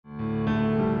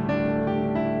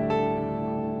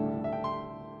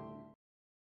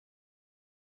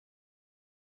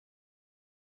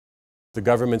The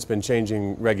government's been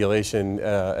changing regulation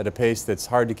at a pace that's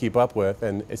hard to keep up with,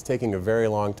 and it's taking a very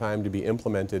long time to be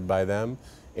implemented by them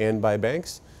and by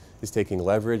banks. It's taking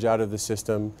leverage out of the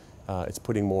system. It's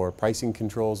putting more pricing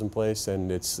controls in place,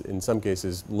 and it's in some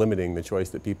cases limiting the choice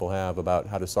that people have about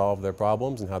how to solve their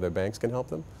problems and how their banks can help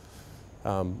them.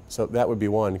 So that would be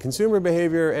one. Consumer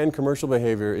behavior and commercial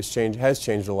behavior has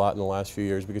changed a lot in the last few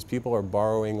years because people are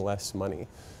borrowing less money.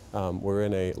 We're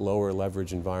in a lower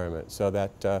leverage environment, so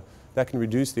that can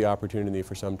reduce the opportunity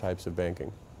for some types of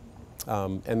banking.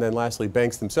 And then lastly,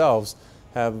 banks themselves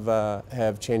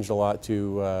have changed a lot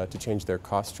to change their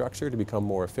cost structure to become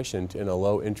more efficient in a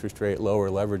low interest rate, lower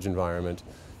leverage environment.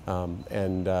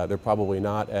 And they're probably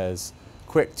not as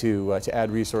quick to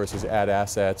add resources, add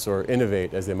assets, or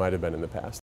innovate as they might have been in the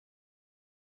past.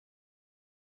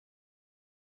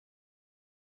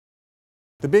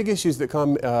 The big issues that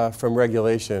come from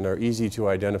regulation are easy to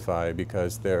identify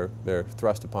because they're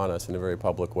thrust upon us in a very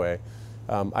public way.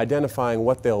 Identifying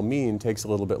what they'll mean takes a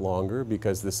little bit longer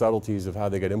because the subtleties of how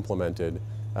they get implemented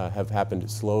have happened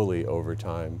slowly over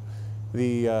time.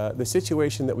 The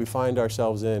situation that we find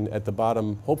ourselves in at the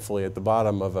bottom, hopefully at the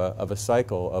bottom of a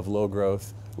cycle of low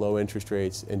growth, low interest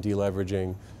rates, and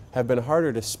deleveraging have been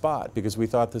harder to spot because we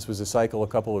thought this was a cycle a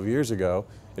couple of years ago.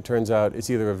 It turns out it's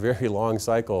either a very long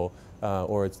cycle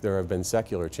or there have been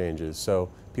secular changes. So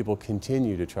people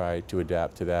continue to try to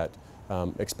adapt to that,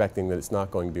 expecting that it's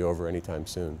not going to be over anytime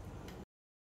soon.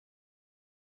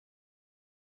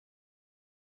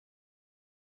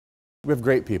 We have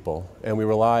great people, and we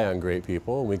rely on great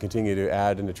people, and we continue to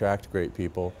add and attract great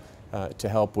people to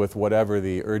help with whatever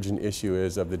the urgent issue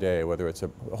is of the day, whether it's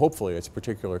hopefully it's a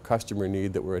particular customer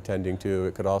need that we're attending to.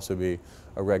 It could also be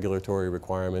a regulatory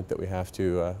requirement that we have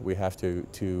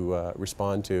to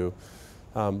respond to.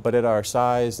 But at our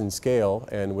size and scale,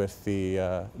 and with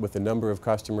the number of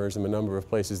customers and the number of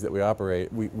places that we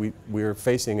operate, we're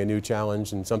facing a new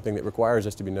challenge and something that requires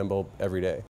us to be nimble every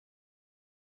day.